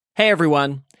Hey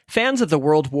everyone. Fans of the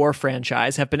World War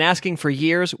franchise have been asking for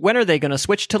years, when are they going to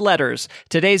switch to letters?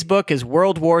 Today's book is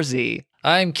World War Z.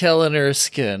 I'm Kellen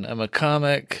Erskine. I'm a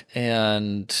comic,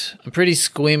 and I'm pretty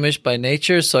squeamish by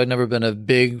nature, so I've never been a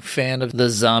big fan of the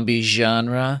zombie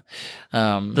genre.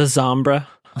 The Zombra.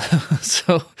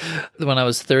 So when I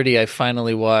was 30, I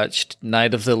finally watched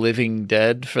Night of the Living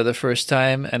Dead for the first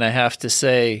time, and I have to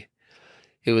say,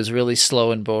 it was really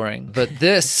slow and boring. But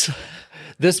this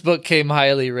book came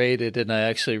highly rated, and I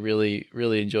actually really,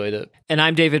 really enjoyed it. And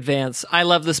I'm David Vance. I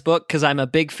love this book because I'm a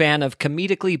big fan of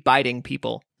comedically biting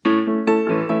people.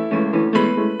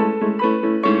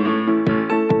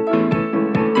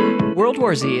 World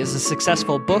War Z is a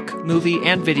successful book, movie,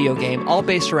 and video game, all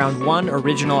based around one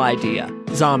original idea: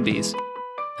 zombies.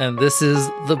 And this is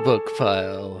the book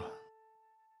pile.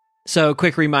 So,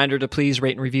 quick reminder to please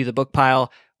rate and review the book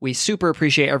pile. We super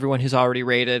appreciate everyone who's already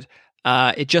rated.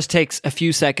 It just takes a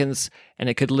few seconds, and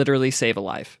it could literally save a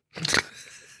life.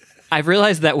 I've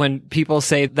realized that when people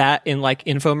say that in like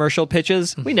infomercial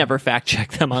pitches, we never fact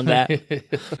check them on that.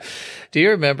 Do you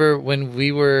remember when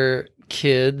we were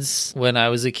kids, when I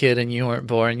was a kid and you weren't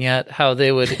born yet, how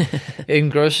they would, in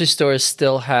grocery stores,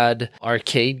 still had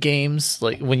arcade games,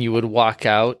 like when you would walk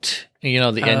out, you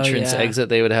know, the entrance, exit,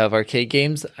 they would have arcade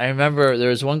games. I remember there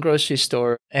was one grocery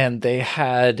store and they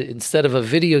had, instead of a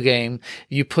video game,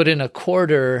 you put in a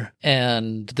quarter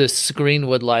and the screen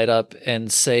would light up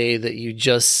and say that you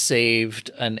just saved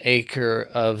an acre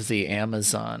of the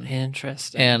Amazon.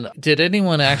 Interesting. And did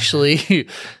anyone actually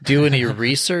do any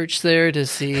research there to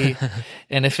see?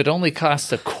 And if it only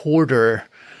cost a quarter,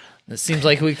 it seems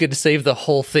like we could save the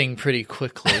whole thing pretty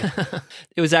quickly.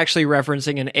 It was actually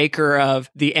referencing an acre of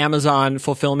the Amazon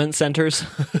fulfillment centers.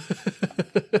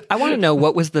 I want to know,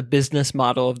 what was the business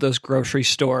model of those grocery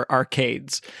store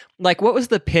arcades? Like, what was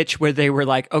the pitch where they were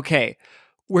like, okay,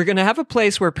 we're going to have a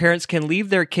place where parents can leave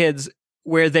their kids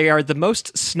where they are the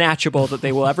most snatchable that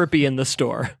they will ever be in the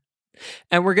store.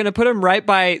 And we're going to put them right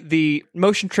by the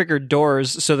motion triggered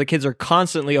doors so the kids are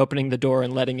constantly opening the door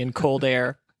and letting in cold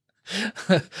air.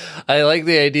 I like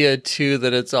the idea, too,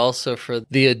 that it's also for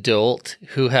the adult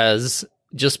who has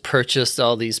just purchased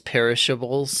all these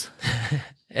perishables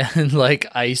and like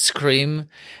ice cream.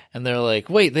 And they're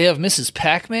like, wait, they have Mrs.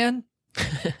 Pac-Man?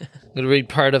 I'm going to read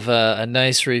part of a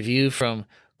nice review from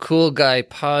Cool Guy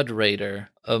Pod Raider,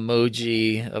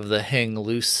 emoji of the hang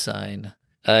loose sign.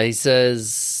 He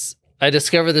says, I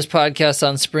discovered this podcast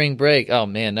on spring break. Oh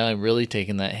man, now I'm really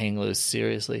taking that hang loose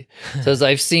seriously. Says,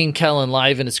 I've seen Kellen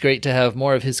live and it's great to have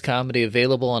more of his comedy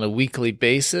available on a weekly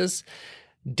basis.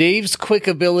 Dave's quick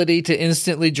ability to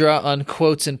instantly draw on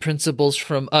quotes and principles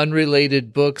from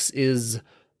unrelated books is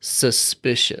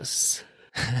suspicious.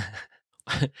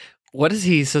 What does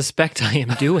he suspect I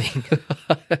am doing?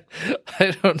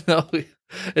 I don't know.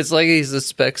 It's like he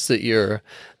suspects that you're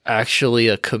actually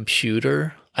a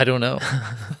computer. I don't know.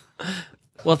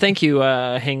 Well, thank you,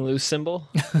 Hang Loose symbol.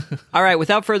 All right,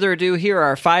 without further ado, here are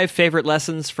our 5 favorite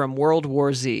lessons from World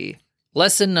War Z.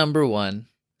 Lesson number 1.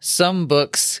 Some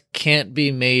books can't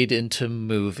be made into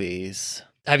movies.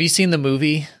 Have you seen the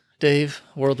movie, Dave,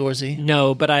 World War Z?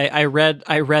 No, but I read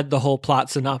the whole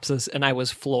plot synopsis, and I was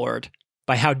floored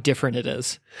by how different it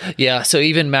is. Yeah, so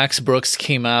even Max Brooks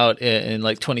came out in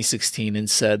like 2016 and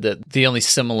said that the only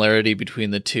similarity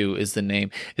between the two is the name.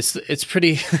 It's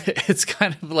pretty. It's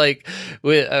kind of like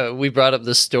we brought up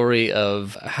the story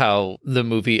of how the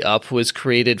movie Up was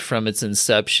created from its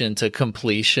inception to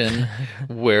completion,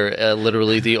 where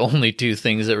literally the only two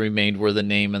things that remained were the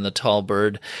name and the tall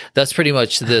bird. That's pretty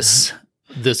much this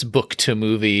book to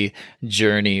movie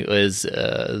journey is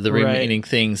the remaining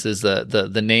things is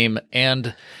the name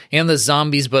and the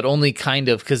zombies, but only kind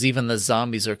of, because even the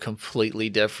zombies are completely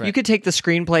different. You could take the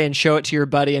screenplay and show it to your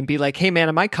buddy and be like, hey man,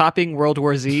 am I copying World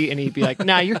War Z? And he'd be like,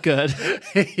 nah, you're good.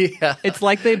 Yeah. It's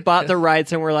like they bought the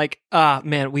rights and were like,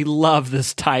 man, we love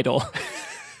this title.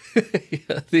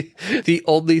 Yeah, the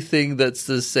only thing that's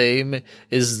the same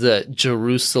is that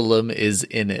Jerusalem is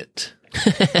in it.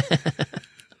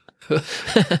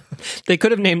 They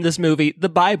could have named this movie The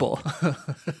Bible.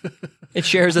 It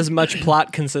shares as much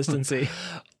plot consistency.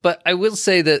 But I will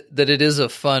say that it is a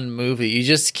fun movie. You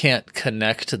just can't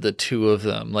connect to the two of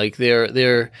them. Like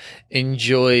they're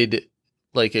enjoyed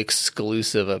like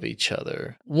exclusive of each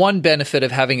other. One benefit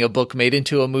of having a book made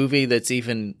into a movie that's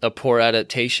even a poor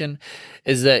adaptation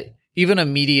is that even a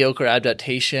mediocre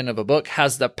adaptation of a book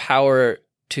has the power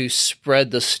to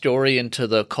spread the story into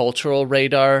the cultural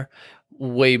radar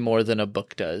way more than a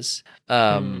book does.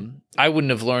 I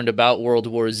wouldn't have learned about World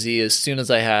War Z as soon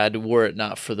as I had, were it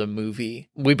not for the movie.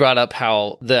 We brought up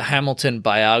how the Hamilton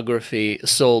biography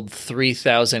sold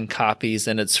 3,000 copies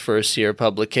in its first year of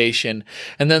publication,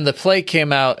 and then the play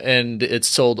came out and it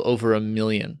sold over 1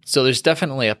 million. So there's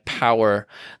definitely a power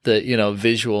that,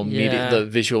 visual media, the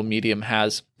visual medium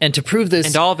has. And to prove this,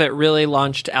 and all of it really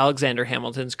launched Alexander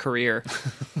Hamilton's career.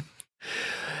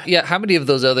 Yeah, how many of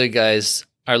those other guys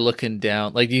are looking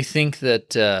down? Like, do you think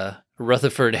that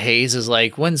Rutherford Hayes is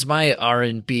like, when's my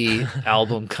R&B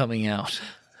album coming out?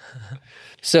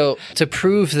 So to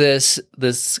prove this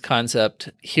concept,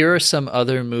 here are some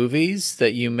other movies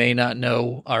that you may not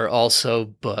know are also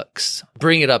books.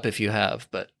 Bring it up if you have,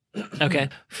 but okay.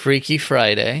 Freaky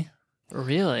Friday.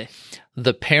 Really?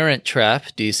 The Parent Trap.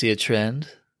 Do you see a trend?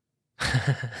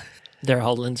 They're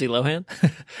all Lindsay Lohan?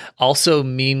 Also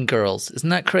Mean Girls. Isn't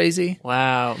that crazy?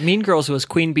 Wow. Mean Girls was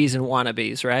Queen Bees and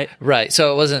Wannabes, right? Right.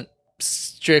 So it wasn't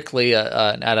strictly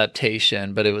an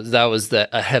adaptation, but that was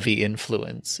a heavy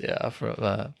influence,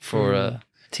 for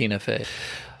Tina Fey.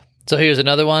 So here's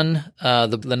another one.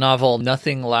 The novel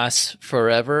Nothing Lasts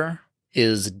Forever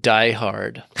is Die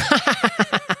Hard.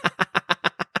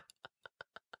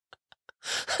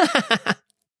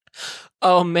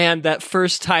 Oh man, that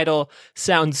first title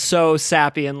sounds so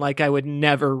sappy and like I would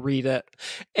never read it.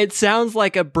 It sounds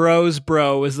like a bro's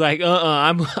bro was like,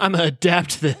 I'm gonna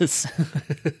adapt this.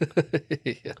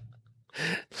 Yeah.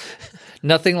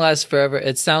 Nothing Lasts Forever.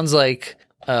 It sounds like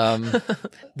the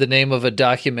name of a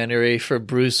documentary for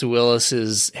Bruce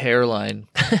Willis's hairline.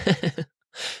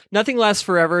 Nothing Lasts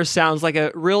Forever sounds like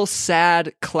a real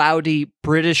sad, cloudy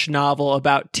British novel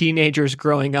about teenagers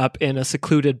growing up in a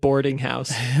secluded boarding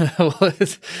house. Well,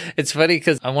 it's funny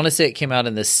because I want to say it came out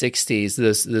in the 60s.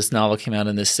 This novel came out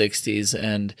in the 60s,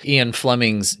 and Ian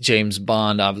Fleming's James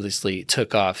Bond obviously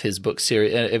took off his book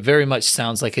series. It very much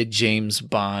sounds like a James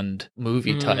Bond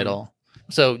movie title.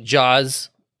 So Jaws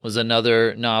was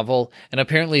another novel, and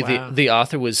apparently the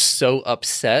author was so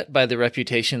upset by the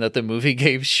reputation that the movie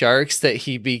gave sharks that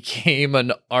he became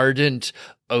an ardent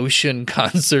ocean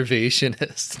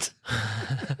conservationist.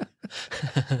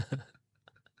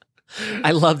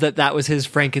 I love that was his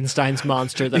Frankenstein's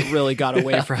monster that really got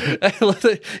away from him. I love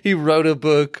that he wrote a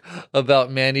book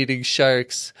about man-eating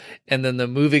sharks, and then the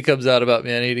movie comes out about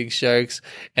man-eating sharks,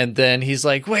 and then he's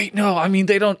like, wait, no, I mean,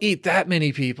 they don't eat that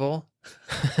many people.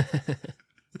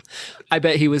 I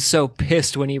bet he was so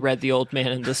pissed when he read The Old Man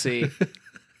and the Sea.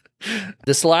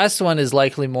 This last one is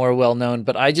likely more well-known,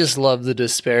 but I just love the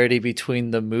disparity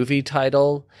between the movie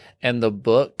title and the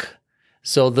book.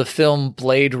 So the film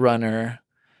Blade Runner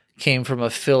came from a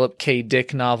Philip K.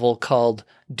 Dick novel called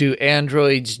Do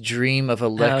Androids Dream of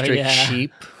Electric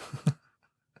Sheep?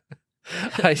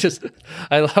 I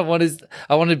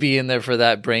want to be in there for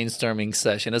that brainstorming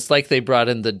session. It's like they brought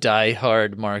in the Die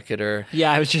Hard marketer.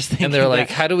 Yeah, I was just thinking. And they're like,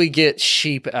 how do we get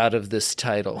sheep out of this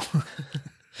title?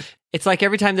 It's like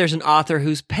every time there's an author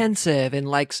who's pensive and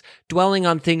likes dwelling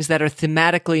on things that are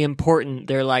thematically important,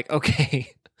 they're like,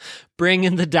 okay, bring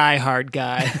in the Die Hard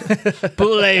guy.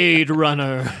 Blade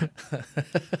Runner.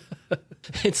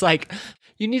 It's like,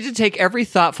 you need to take every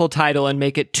thoughtful title and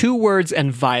make it 2 words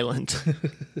and violent.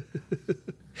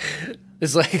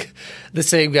 It's like the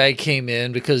same guy came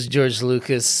in because George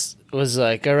Lucas was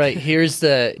like, all right, here's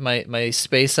my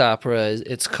space opera.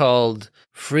 It's called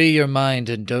Free Your Mind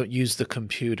and Don't Use the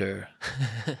Computer.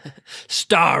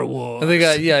 Star Wars. And the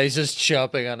guy, he's just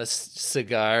chomping on a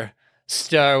cigar.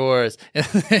 Star Wars.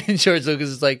 And George Lucas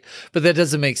is like, but that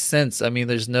doesn't make sense. I mean,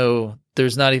 there's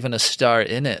not even a star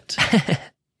in it.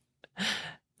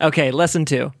 Okay, lesson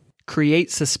 2.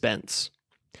 Create suspense.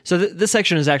 So this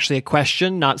section is actually a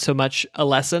question, not so much a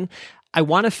lesson. I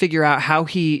want to figure out how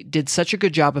he did such a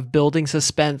good job of building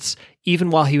suspense even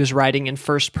while he was writing in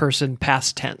first-person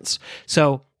past tense.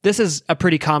 So this is a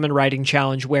pretty common writing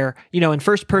challenge where, in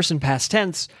first-person past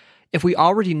tense, if we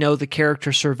already know the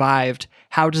character survived,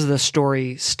 how does the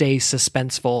story stay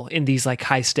suspenseful in these like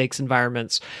high-stakes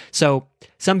environments? So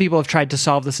some people have tried to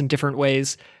solve this in different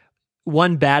ways.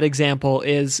 One bad example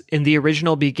is in the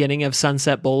original beginning of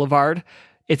Sunset Boulevard,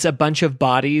 it's a bunch of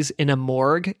bodies in a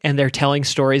morgue and they're telling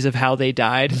stories of how they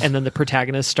died. And then the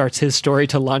protagonist starts his story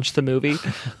to launch the movie.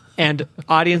 And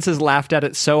audiences laughed at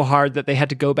it so hard that they had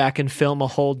to go back and film a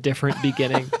whole different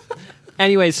beginning.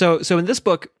 Anyway, so in this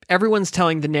book, everyone's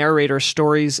telling the narrator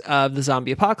stories of the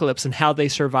zombie apocalypse and how they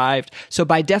survived. So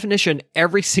by definition,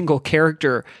 every single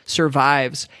character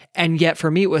survives. And yet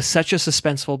for me, it was such a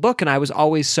suspenseful book and I was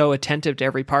always so attentive to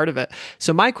every part of it.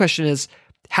 So my question is,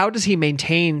 how does he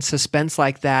maintain suspense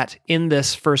like that in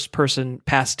this first person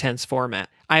past tense format?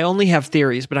 I only have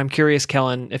theories, but I'm curious,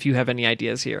 Kellen, if you have any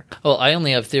ideas here. Well, I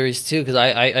only have theories too, because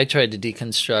I tried to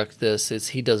deconstruct this.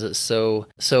 He does it so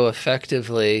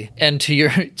effectively. And to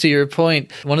your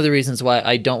point, one of the reasons why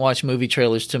I don't watch movie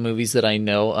trailers to movies that I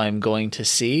know I'm going to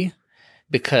see,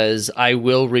 because I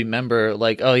will remember,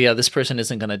 like, oh yeah, this person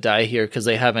isn't going to die here because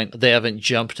they haven't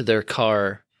jumped their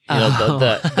car. You know,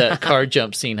 that car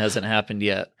jump scene hasn't happened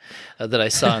yet that I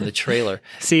saw in the trailer.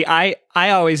 See, I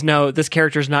always know this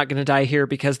character's not going to die here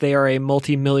because they are a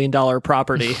multi-million-dollar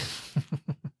property.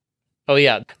 Oh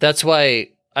yeah, that's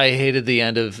why I hated the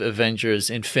end of Avengers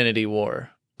Infinity War.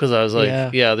 Because I was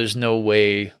like, yeah, there's no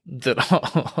way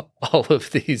that all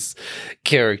of these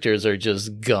characters are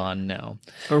just gone now.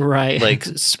 Right. Like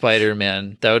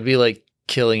Spider-Man, that would be like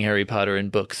killing Harry Potter in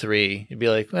book 3. You'd be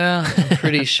like, well, I'm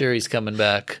pretty sure he's coming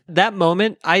back. That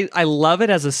moment, I love it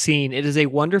as a scene. It is a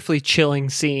wonderfully chilling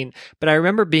scene. But I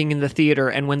remember being in the theater,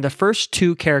 and when the first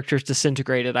 2 characters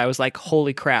disintegrated, I was like,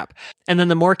 holy crap. And then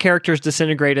the more characters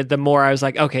disintegrated, the more I was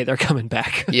like, okay, they're coming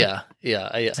back. Yeah,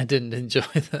 I didn't enjoy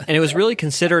that. And it was really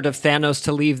considerate of Thanos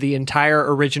to leave the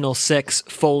entire original 6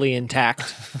 fully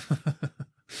intact.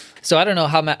 So I don't know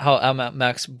how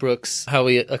Max Brooks, how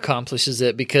he accomplishes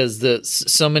it, because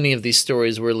so many of these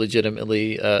stories were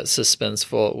legitimately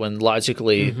suspenseful when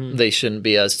logically they shouldn't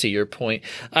be, as to your point.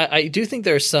 I do think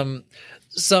there are some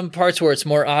parts where it's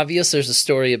more obvious. There's a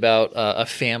story about a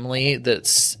family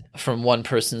that's from one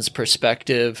person's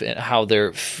perspective and how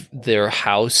their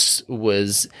house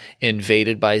was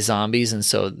invaded by zombies. And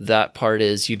so that part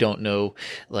is, you don't know,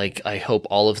 like, I hope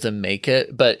all of them make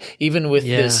it. But even with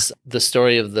the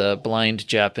story of the blind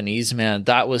Japanese man,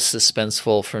 that was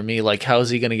suspenseful for me. Like, how is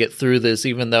he going to get through this,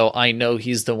 even though I know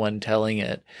he's the one telling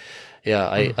it? Yeah,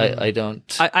 I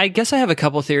don't. I guess I have a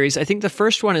couple theories. I think the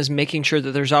first one is making sure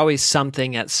that there's always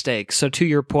something at stake. So to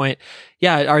your point,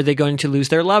 yeah, are they going to lose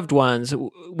their loved ones?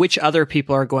 Which other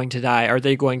people are going to die? Are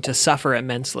they going to suffer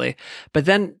immensely? But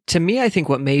then to me, I think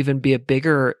what may even be a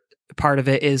bigger part of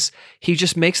it is he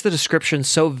just makes the description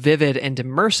so vivid and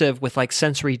immersive with like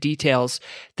sensory details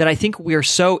that I think we're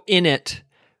so in it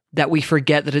that we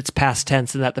forget that it's past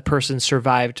tense and that the person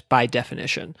survived by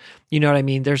definition. You know what I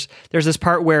mean? There's this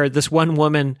part where this one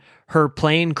woman, her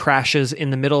plane crashes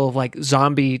in the middle of like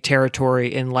zombie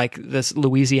territory in like this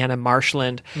Louisiana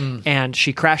marshland, and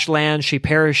she crash lands, she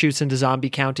parachutes into Zombie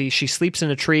County, she sleeps in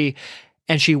a tree,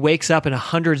 and she wakes up and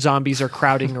 100 zombies are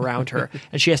crowding around her.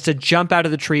 And she has to jump out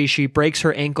of the tree. She breaks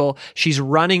her ankle. She's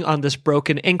running on this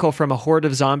broken ankle from a horde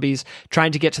of zombies,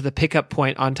 trying to get to the pickup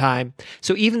point on time.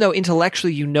 So even though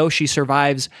intellectually you know she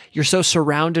survives, you're so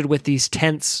surrounded with these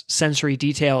tense sensory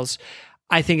details.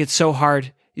 I think it's so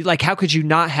hard. Like, how could you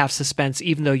not have suspense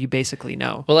even though you basically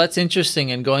know? Well, that's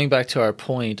interesting. And going back to our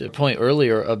point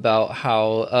earlier about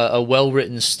how a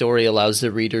well-written story allows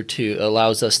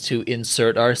us to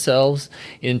insert ourselves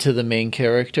into the main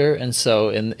character. And so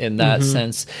in that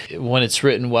sense, when it's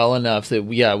written well enough that,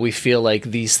 we feel like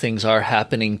these things are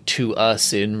happening to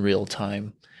us in real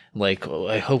time. Like,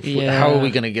 I hope, how are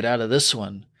we going to get out of this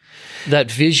one?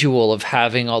 That visual of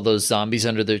having all those zombies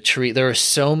under the tree. There are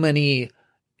so many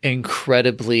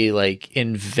incredibly like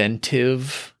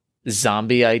inventive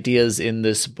zombie ideas in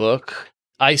this book.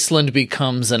 Iceland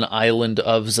becomes an island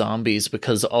of zombies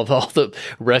because of all the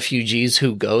refugees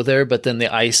who go there, but then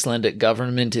the Icelandic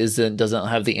government doesn't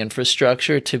have the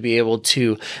infrastructure to be able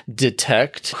to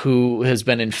detect who has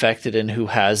been infected and who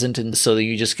hasn't, and so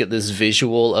you just get this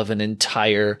visual of an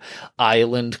entire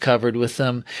island covered with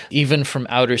them. Even from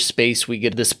outer space, we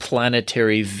get this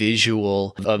planetary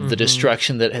visual of the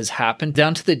destruction that has happened,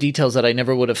 down to the details that I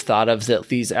never would have thought of, that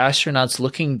these astronauts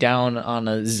looking down on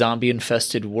a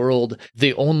zombie-infested world,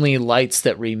 the only lights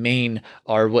that remain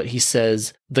are what he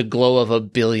says, the glow of 1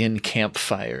 billion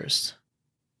campfires.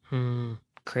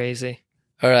 Crazy.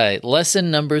 All right, lesson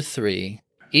number 3.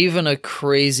 Even a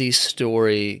crazy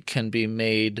story can be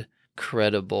made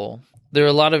credible. There are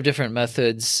a lot of different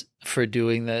methods for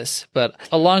doing this, but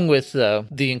along with the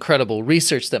incredible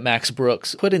research that Max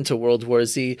Brooks put into World War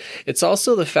Z, it's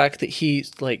also the fact that he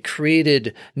like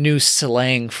created new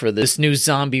slang for this new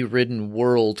zombie-ridden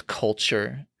world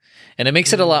culture. And it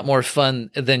makes it a lot more fun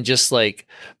than just like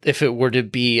if it were to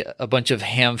be a bunch of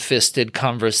ham-fisted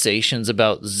conversations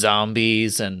about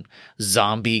zombies and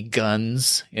zombie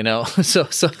guns, you know? So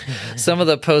some of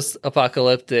the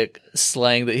post-apocalyptic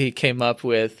slang that he came up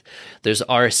with. There's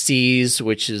RCs,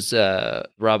 which is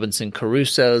Robinson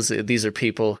Crusoe's. These are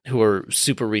people who are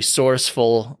super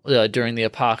resourceful during the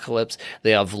apocalypse.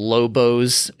 They have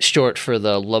Lobos, short for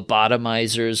the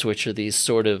lobotomizers, which are these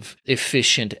sort of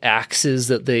efficient axes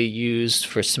that they used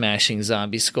for smashing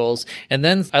zombie skulls. And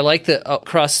then I like that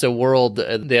across the world,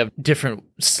 they have different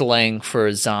slang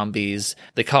for zombies.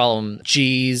 They call them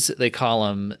G's, they call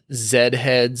them Z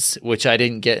heads, which I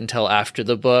didn't get until after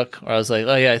the book, where I was like,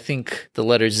 oh yeah, I think the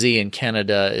letter Z in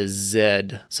Canada is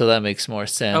Z, so that makes more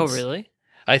sense. Oh, really?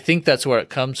 I think that's where it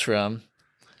comes from.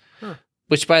 Huh.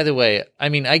 Which, by the way, I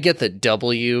mean, I get that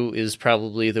W is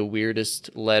probably the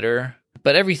weirdest letter,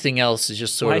 but everything else is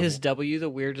just sort of... Why is W the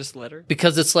weirdest letter?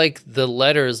 Because it's like the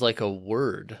letter is like a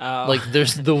word. Oh. Like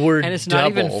there's the word and it's double.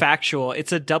 not even factual.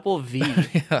 It's a double V.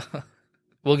 Yeah.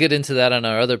 We'll get into that on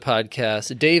our other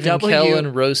podcast. Dave and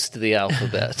Kellen roast the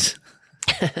alphabet.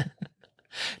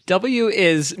 W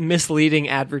is misleading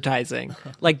advertising.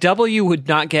 Like W would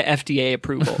not get FDA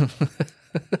approval.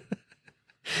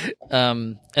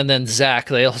 And then Zach,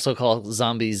 they also call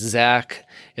zombies Zach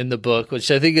in the book,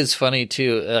 which I think is funny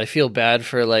too. I feel bad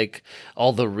for like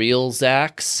all the real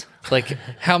Zachs. Like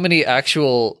how many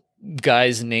actual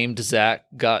guys named Zach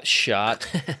got shot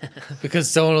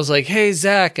because someone was like, hey,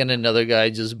 Zach, and another guy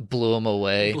just blew him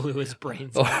away. Blew his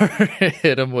brains or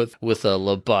hit him with a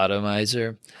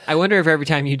lobotomizer. I wonder if every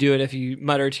time you do it, if you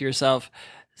mutter to yourself,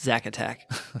 Zach attack.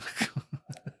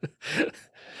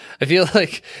 I feel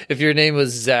like if your name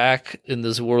was Zach in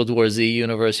this World War Z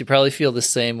universe, you probably feel the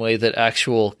same way that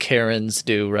actual Karens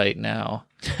do right now.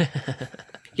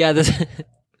 Yeah, this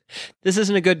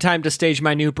isn't a good time to stage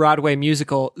my new Broadway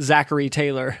musical, Zachary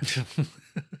Taylor.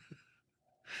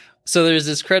 So there's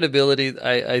this credibility,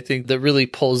 I think, that really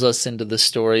pulls us into the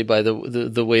story by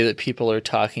the way that people are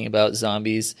talking about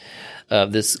zombies.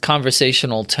 This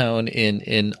conversational tone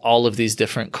in all of these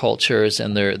different cultures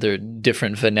and their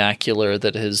different vernacular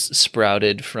that has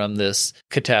sprouted from this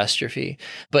catastrophe.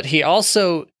 But he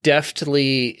also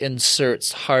deftly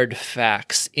inserts hard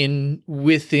facts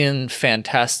within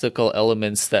fantastical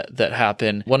elements that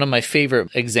happen. One of my favorite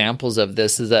examples of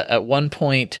this is that at one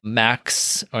point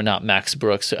Max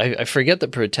Brooks, I forget the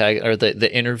protagonist or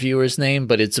the interviewer's name,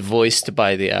 but it's voiced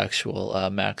by the actual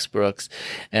Max Brooks,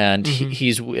 and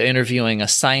he's interviewing a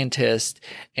scientist,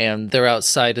 and they're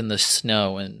outside in the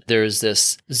snow, and there's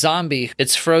this zombie.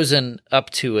 It's frozen up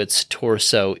to its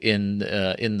torso in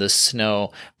the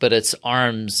snow, but its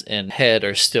arms and head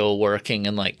are still working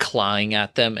and like clawing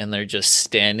at them, and they're just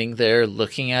standing there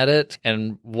looking at it.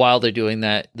 And while they're doing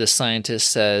that, the scientist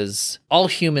says, all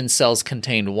human cells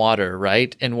contain water,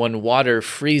 right? And when water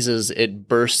freezes, it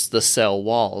bursts the cell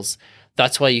walls.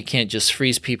 That's why you can't just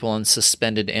freeze people in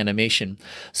suspended animation.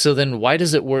 So then why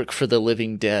does it work for the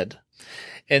living dead?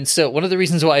 And so one of the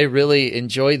reasons why I really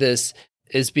enjoy this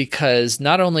is because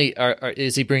not only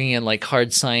is he bringing in like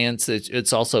hard science,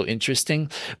 it's also interesting,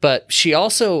 but she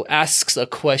also asks a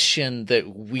question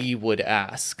that we would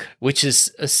ask, which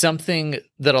is something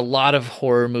that a lot of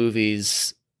horror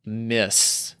movies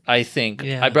miss, I think.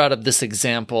 Yeah. I brought up this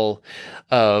example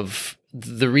of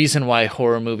the reason why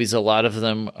horror movies, a lot of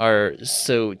them are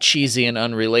so cheesy and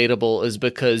unrelatable, is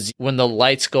because when the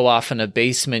lights go off in a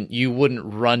basement, you wouldn't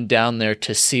run down there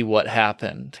to see what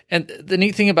happened. And the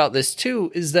neat thing about this too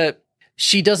is that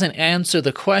she doesn't answer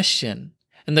the question.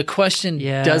 And the question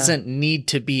doesn't need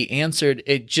to be answered.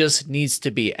 It just needs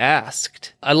to be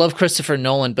asked. I love Christopher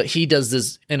Nolan, but he does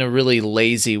this in a really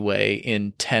lazy way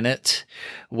in Tenet.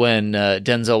 When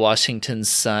Denzel Washington's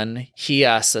son, he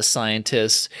asks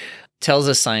tells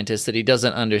a scientist that he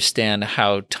doesn't understand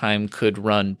how time could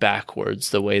run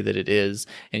backwards the way that it is.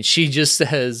 And she just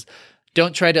says,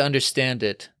 don't try to understand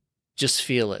it. Just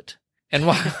feel it. And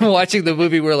watching the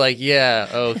movie, we're like, yeah,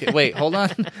 okay, wait, hold on.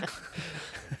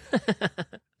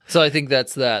 So I think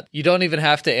that's that. You don't even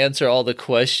have to answer all the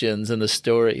questions in the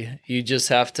story. You just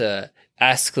have to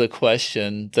ask the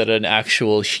question that an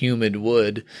actual human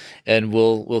would, and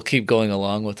we'll keep going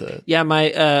along with it. Yeah,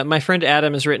 my friend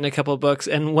Adam has written a couple of books,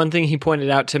 and one thing he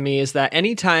pointed out to me is that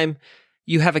anytime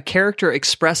you have a character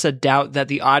express a doubt that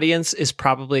the audience is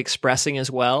probably expressing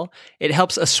as well, it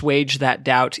helps assuage that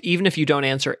doubt, even if you don't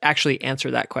actually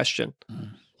answer that question.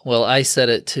 Well, I said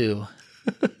it too.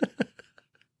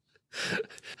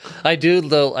 I do,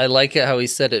 though. I like it how he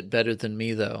said it better than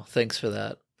me, though. Thanks for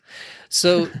that.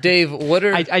 So, Dave, what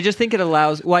are... I just think it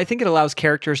allows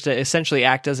characters to essentially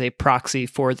act as a proxy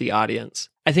for the audience.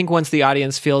 I think once the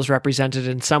audience feels represented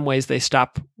in some ways, they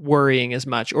stop worrying as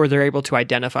much, or they're able to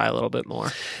identify a little bit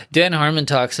more. Dan Harmon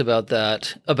talks about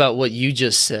that, about what you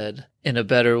just said. in a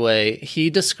better way. He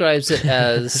describes it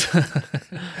as,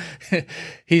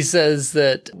 he says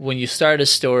that when you start a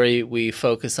story, we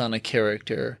focus on a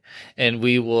character and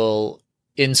we will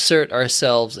insert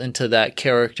ourselves into that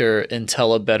character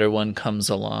until a better one comes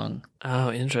along.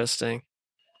 Oh, interesting.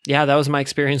 Yeah, that was my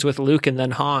experience with Luke and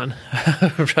then Han.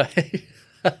 Right.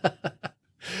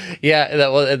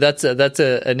 Yeah, that's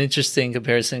an interesting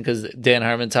comparison, because Dan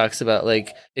Harmon talks about,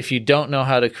 like, if you don't know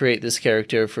how to create this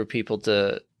character for people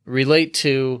to relate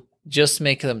to, just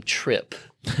make them trip.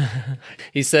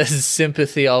 He says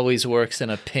sympathy always works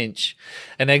in a pinch.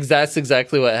 And that's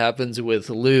exactly what happens with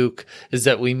Luke, is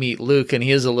that we meet Luke and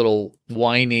he is a little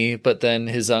whiny, but then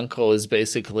his uncle is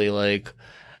basically like,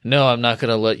 no, I'm not going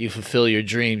to let you fulfill your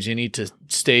dreams. You need to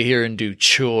stay here and do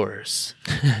chores.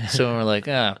 So we're like,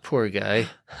 poor guy.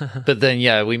 But then,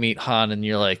 yeah, we meet Han and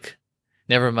you're like,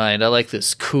 never mind. I like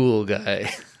this cool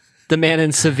guy. The man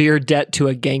in severe debt to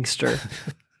a gangster.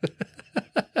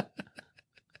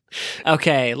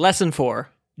 Okay, lesson 4.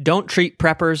 Don't treat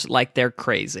preppers like they're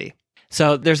crazy.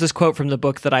 So there's this quote from the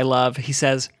book that I love. He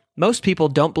says, most people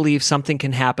don't believe something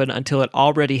can happen until it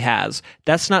already has.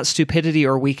 That's not stupidity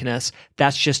or weakness.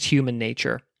 That's just human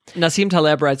nature. Nassim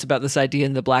Taleb writes about this idea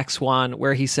in The Black Swan,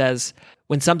 where he says,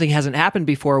 when something hasn't happened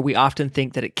before, we often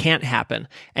think that it can't happen.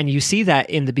 And you see that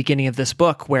in the beginning of this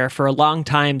book, where for a long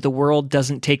time, the world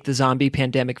doesn't take the zombie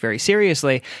pandemic very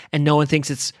seriously, and no one thinks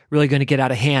it's really going to get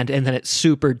out of hand, and then it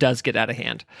super does get out of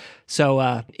hand.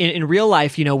 So in real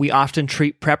life, we often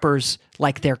treat preppers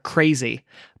like they're crazy.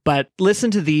 But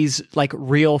listen to these like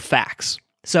real facts.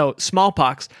 So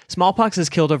smallpox has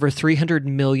killed over 300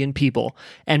 million people,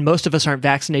 and most of us aren't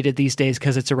vaccinated these days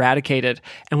because it's eradicated,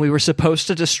 and we were supposed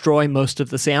to destroy most of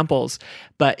the samples.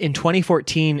 But in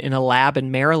 2014, in a lab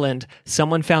in Maryland,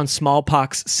 someone found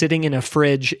smallpox sitting in a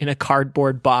fridge in a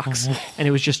cardboard box, and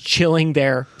it was just chilling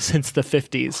there since the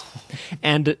 50s.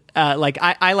 And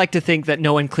I like to think that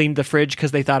no one cleaned the fridge because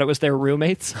they thought it was their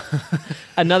roommates.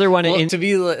 Another one. Well, to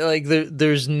be like,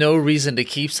 there's no reason to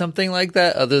keep something like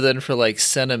that other than for like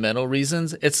sentimental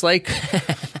reasons. It's like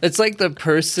the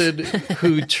person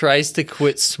who tries to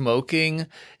quit smoking,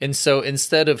 and so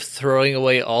instead of throwing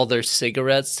away all their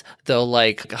cigarettes, they'll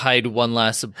like hide one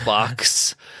last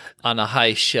box on a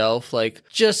high shelf, like,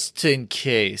 just in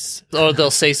case. Or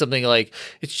they'll say something like,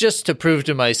 it's just to prove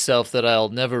to myself that I'll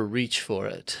never reach for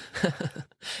it.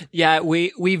 Yeah,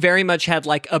 we very much had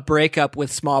like a breakup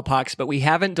with smallpox, but we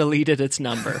haven't deleted its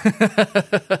number.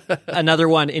 Another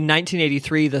one, in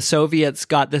 1983, the Soviets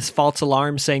got this false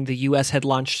alarm saying the U.S. had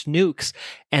launched nukes,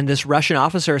 and this Russian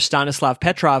officer, Stanislav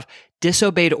Petrov,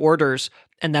 disobeyed orders,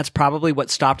 and that's probably what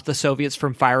stopped the Soviets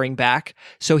from firing back.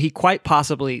 So he quite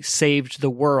possibly saved the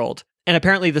world. And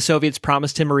apparently the Soviets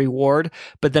promised him a reward,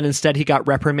 but then instead he got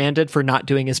reprimanded for not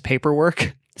doing his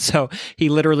paperwork. So he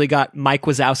literally got Mike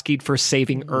Wazowski'd for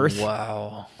saving Earth.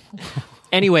 Wow.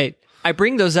 Anyway, I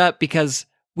bring those up because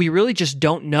we really just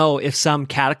don't know if some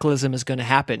cataclysm is going to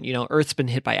happen. Earth's been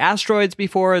hit by asteroids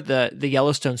before, the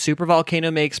Yellowstone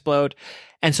supervolcano may explode.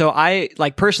 And so I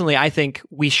think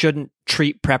we shouldn't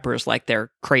treat preppers like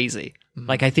they're crazy.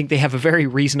 Like, I think they have a very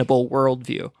reasonable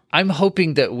worldview. I'm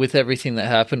hoping that with everything that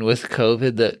happened with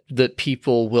COVID, that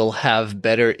people will have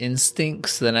better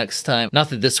instincts the next time. Not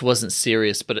that this wasn't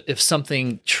serious, but if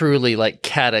something truly like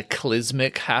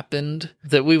cataclysmic happened,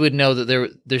 that we would know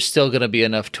that there's still going to be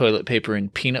enough toilet paper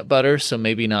and peanut butter, so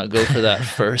maybe not go for that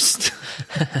first.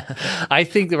 I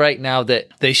think right now that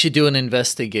they should do an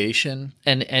investigation,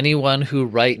 and anyone who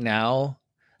right now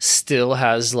still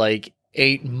has like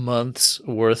 8 months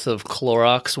worth of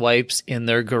Clorox wipes in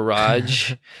their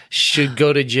garage should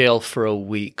go to jail for a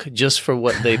week just for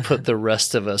what they put the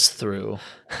rest of us through.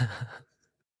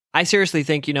 I seriously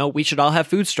think, we should all have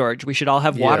food storage. We should all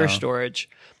have water storage.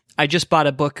 I just bought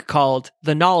a book called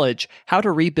The Knowledge: How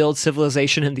to Rebuild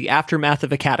Civilization in the Aftermath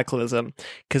of a Cataclysm,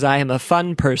 because I am a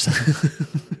fun person.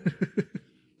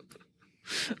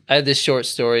 I had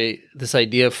this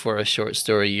idea for a short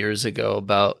story years ago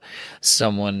about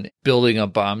someone building a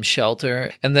bomb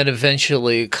shelter and then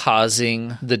eventually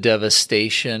causing the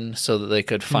devastation so that they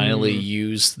could finally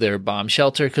use their bomb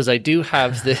shelter. Because I do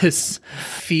have this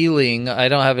feeling, I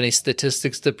don't have any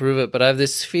statistics to prove it, but I have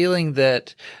this feeling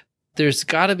that there's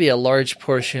got to be a large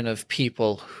portion of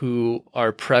people who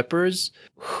are preppers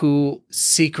who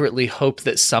secretly hope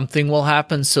that something will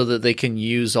happen so that they can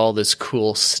use all this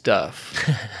cool stuff.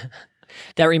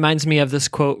 That reminds me of this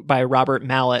quote by Robert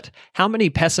Mallet. How many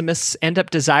pessimists end up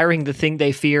desiring the thing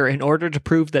they fear in order to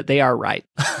prove that they are right?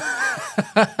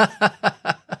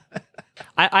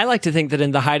 I like to think that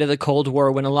in the height of the Cold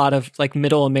War, when a lot of like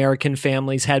middle American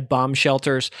families had bomb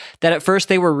shelters, that at first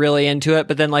they were really into it,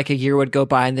 but then like a year would go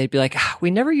by and they'd be like,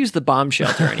 we never use the bomb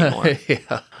shelter anymore.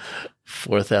 Yeah.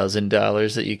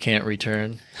 $4,000 that you can't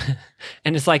return.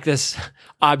 And it's like this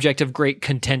object of great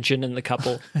contention in the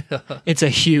couple. It's a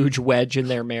huge wedge in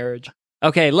their marriage.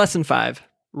 Okay, lesson 5,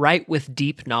 write with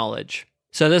deep knowledge.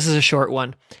 So this is a short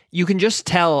one. You can just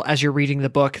tell as you're reading the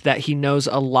book that he knows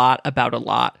a lot about a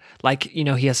lot. Like,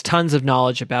 he has tons of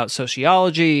knowledge about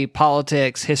sociology,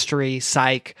 politics, history,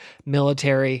 psych,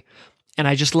 military. And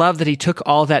I just love that he took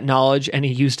all that knowledge and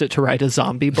he used it to write a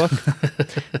zombie book.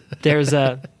 There's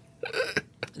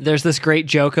this great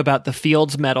joke about the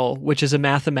Fields Medal, which is a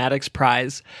mathematics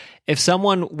prize. If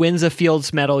someone wins a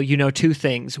Fields Medal, you know 2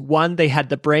 things. 1, they had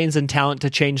the brains and talent to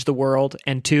change the world,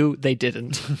 and 2, they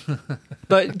didn't.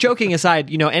 But joking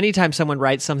aside, anytime someone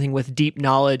writes something with deep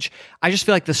knowledge, I just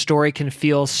feel like the story can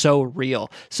feel so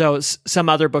real. So some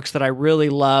other books that I really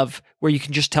love, where you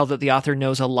can just tell that the author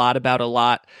knows a lot about a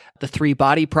lot, The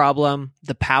 3-Body Problem,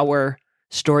 The Power,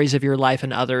 Stories of Your Life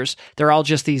and Others, they're all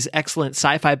just these excellent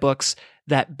sci-fi books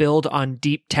that build on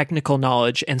deep technical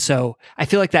knowledge. And so I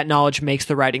feel like that knowledge makes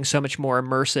the writing so much more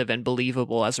immersive and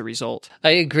believable as a result.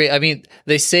 I agree. I mean,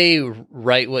 they say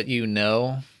write what you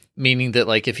know, meaning that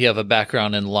like if you have a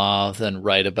background in law, then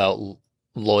write about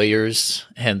lawyers,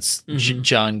 hence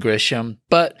John Grisham.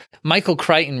 But Michael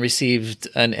Crichton received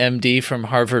an MD from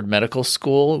Harvard Medical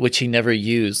School, which he never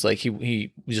used. Like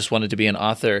he just wanted to be an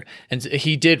author. And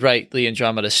he did write The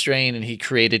Andromeda Strain, and he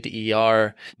created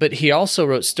ER. But he also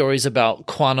wrote stories about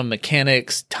quantum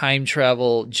mechanics, time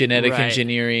travel, genetic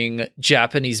engineering,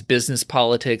 Japanese business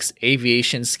politics,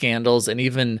 aviation scandals, and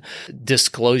even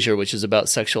Disclosure, which is about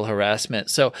sexual harassment.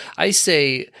 So I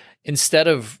say, instead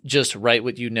of just write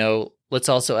what you know, let's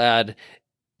also add,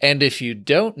 and if you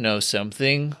don't know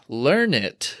something, learn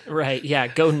it. Right. Yeah.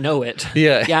 Go know it.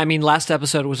 Yeah. Yeah. I mean, last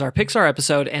episode was our Pixar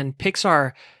episode, and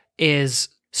Pixar is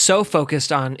so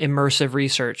focused on immersive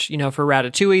research. For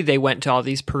Ratatouille, they went to all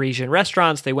these Parisian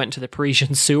restaurants. They went to the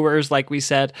Parisian sewers, like we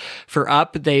said. For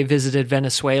Up, they visited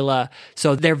Venezuela.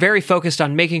 So they're very focused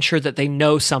on making sure that they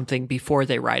know something before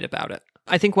they write about it.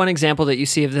 I think one example that you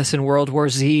see of this in World War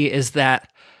Z is that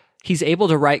he's able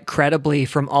to write credibly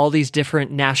from all these different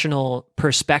national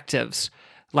perspectives.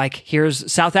 Like,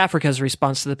 here's South Africa's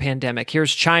response to the pandemic.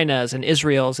 Here's China's and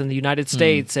Israel's and the United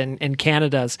States and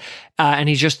Canada's. And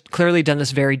he's just clearly done this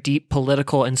very deep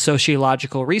political and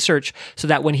sociological research so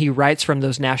that when he writes from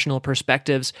those national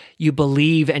perspectives, you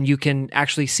believe and you can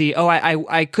actually see,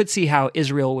 I could see how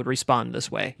Israel would respond this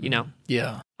way,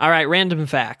 Yeah. All right, random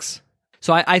facts.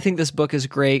 So I think this book is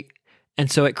great. And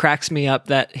so it cracks me up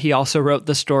that he also wrote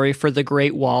the story for The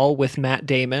Great Wall with Matt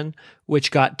Damon,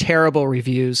 which got terrible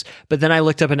reviews. But then I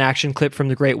looked up an action clip from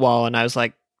The Great Wall and I was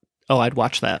like, I'd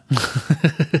watch that.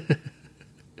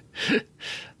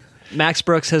 Max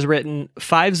Brooks has written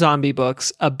 5 zombie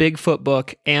books, a Bigfoot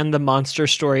book, and the monster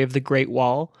story of The Great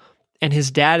Wall. And his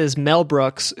dad is Mel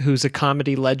Brooks, who's a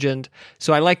comedy legend.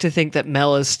 So I like to think that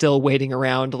Mel is still waiting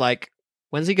around like,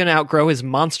 when's he going to outgrow his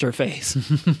monster face?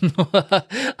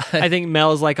 I think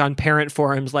Mel is like on parent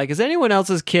forums, like, is anyone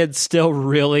else's kid still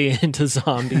really into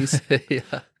zombies?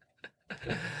 Yeah.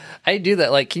 I do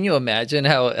that. Like, can you imagine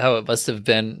how it must have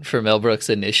been for Mel Brooks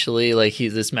initially? Like,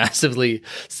 he's this massively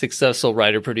successful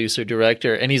writer, producer,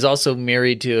 director, and he's also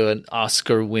married to an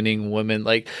Oscar-winning woman.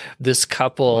 Like, this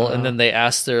couple, and then they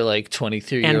ask their,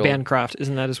 23-year-old... Anne Bancroft,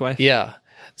 isn't that his wife? Yeah.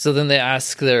 So then they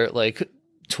ask their,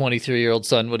 23-year-old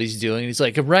son what he's doing. He's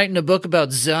like, I'm writing a book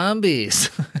about zombies.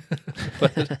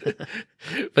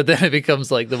 but then it becomes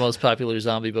the most popular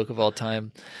zombie book of all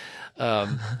time.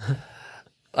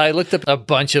 I looked up a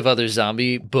bunch of other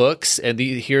zombie books, and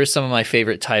here are some of my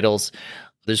favorite titles.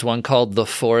 There's one called The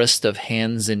Forest of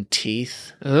Hands and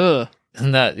Teeth. Ugh.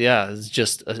 And that, is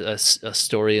just a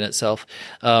story in itself.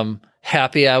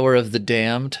 Happy Hour of the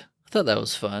Damned. I thought that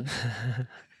was fun.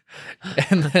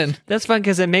 And then that's fun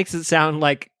because it makes it sound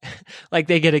like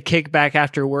they get a kickback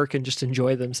after work and just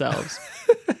enjoy themselves.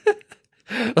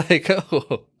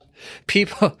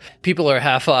 People are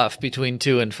half off between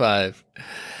 2 and 5.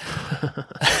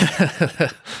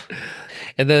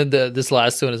 And then this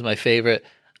last one is my favorite.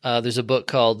 There's a book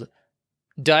called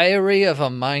Diary of a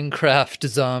Minecraft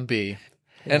Zombie.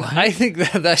 And what? I think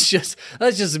that's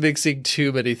just mixing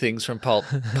too many things from pop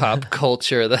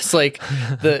culture. That's like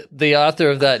the author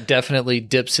of that definitely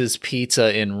dips his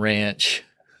pizza in ranch.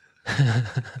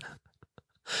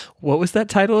 What was that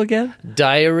title again?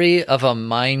 Diary of a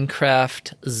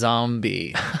Minecraft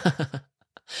Zombie.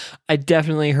 I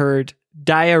definitely heard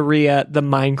Diarrhea, the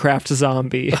Minecraft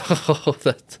zombie. Oh,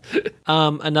 that's...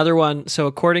 Another one. So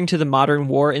according to the Modern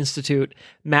War Institute,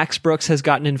 Max Brooks has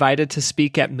gotten invited to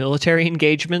speak at military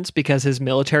engagements because his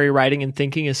military writing and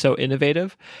thinking is so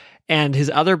innovative. And his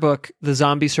other book, The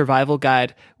Zombie Survival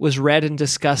Guide, was read and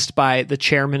discussed by the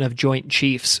chairman of Joint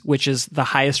Chiefs, which is the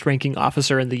highest ranking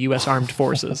officer in the U.S. Armed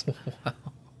Forces. Wow.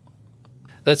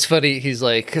 That's funny. He's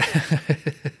like...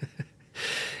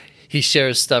 He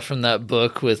shares stuff from that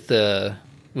book with the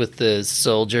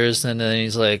soldiers, and then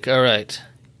he's like, all right,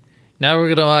 now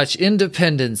we're going to watch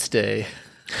Independence Day.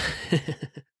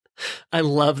 I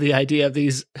love the idea of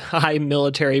these high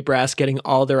military brass getting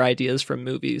all their ideas from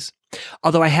movies.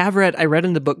 Although I read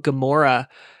in the book Gomorrah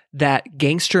that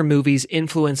gangster movies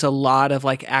influence a lot of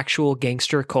like actual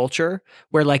gangster culture,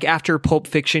 where like after Pulp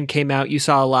Fiction came out, you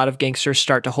saw a lot of gangsters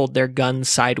start to hold their guns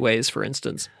sideways, for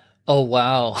instance. Oh,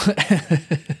 wow.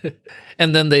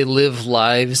 And then they live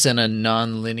lives in a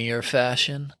non-linear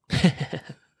fashion.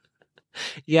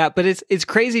 Yeah, but it's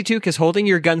crazy too, because holding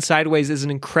your gun sideways is an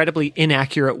incredibly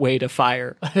inaccurate way to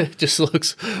fire. It just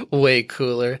looks way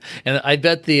cooler. And I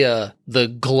bet the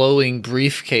glowing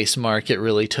briefcase market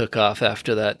really took off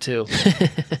after that too.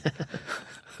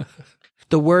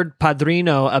 The word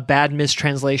padrino, a bad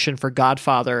mistranslation for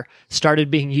Godfather,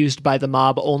 started being used by the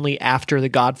mob only after The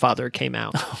Godfather came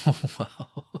out. Oh,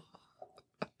 wow.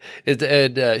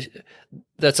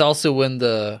 That's also when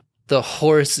the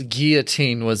horse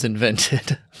guillotine was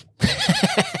invented.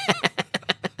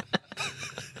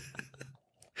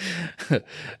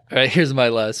 All right, here's my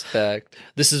last fact.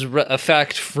 This is a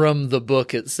fact from the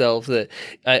book itself that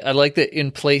I like that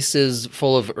in places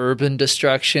full of urban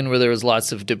destruction where there was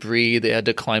lots of debris they had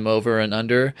to climb over and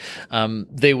under,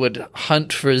 they would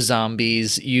hunt for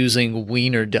zombies using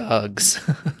wiener dogs.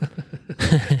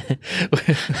 I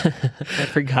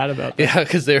forgot about that. Yeah,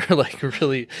 because they were like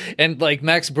really, and like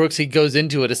Max Brooks, he goes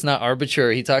into it. It's not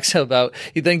arbitrary. He talks about,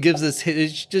 he then gives this,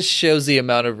 it just shows the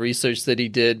amount of research that he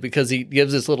did, because he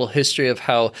gives this little history of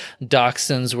how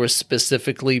dachshunds were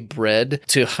specifically bred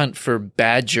to hunt for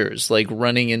badgers, like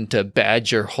running into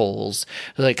badger holes.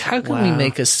 Like, how can we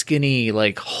make a skinny,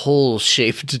 like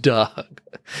hole-shaped dog?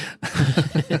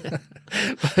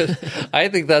 But I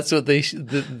think that's what they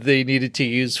needed to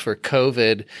use for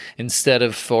COVID instead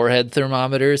of forehead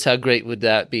thermometers. How great would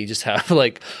that be? Just have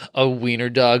like a wiener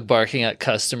dog barking at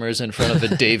customers in front of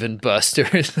a Dave and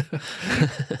Buster's.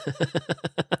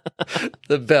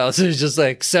 The bouncer's just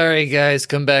like, sorry guys,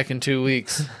 come back in 2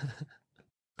 weeks.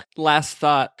 Last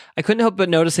thought. I couldn't help but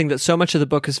noticing that so much of the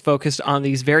book is focused on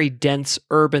these very dense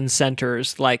urban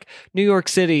centers like New York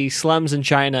City, slums in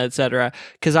China, etc.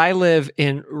 Because I live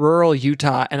in rural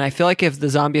Utah, and I feel like if the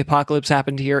zombie apocalypse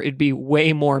happened here, it'd be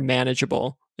way more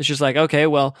manageable. It's just like, okay,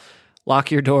 well,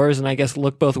 lock your doors and I guess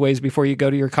look both ways before you go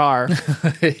to your car.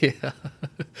 Yeah.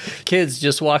 Kids,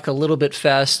 just walk a little bit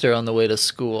faster on the way to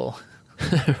school.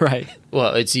 Right.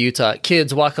 Well, it's Utah.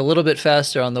 Kids, walk a little bit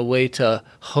faster on the way to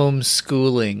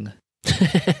homeschooling.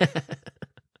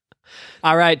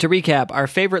 All right, to recap, our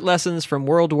favorite lessons from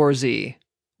World War Z.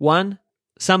 1,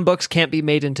 some books can't be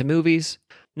made into movies.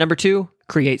 2,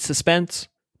 create suspense.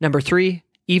 3,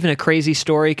 even a crazy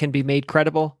story can be made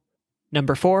credible.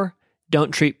 4,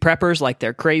 don't treat preppers like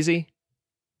they're crazy,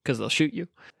 because they'll shoot you.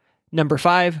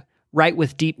 5, write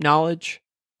with deep knowledge.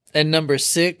 And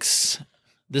 6...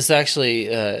 this actually,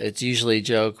 it's usually a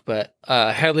joke, but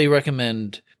I highly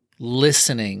recommend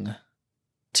listening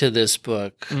to this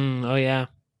book. Oh, yeah.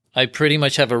 I pretty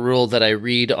much have a rule that I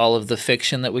read all of the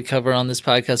fiction that we cover on this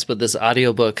podcast, but this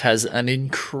audiobook has an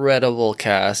incredible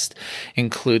cast,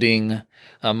 including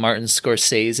Martin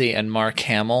Scorsese and Mark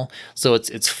Hamill. So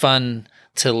it's fun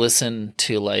to listen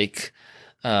to like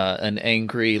an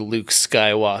angry Luke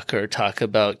Skywalker talk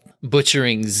about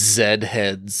butchering Zed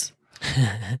heads.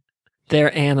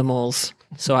 They're animals,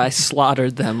 so I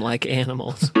slaughtered them like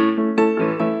animals.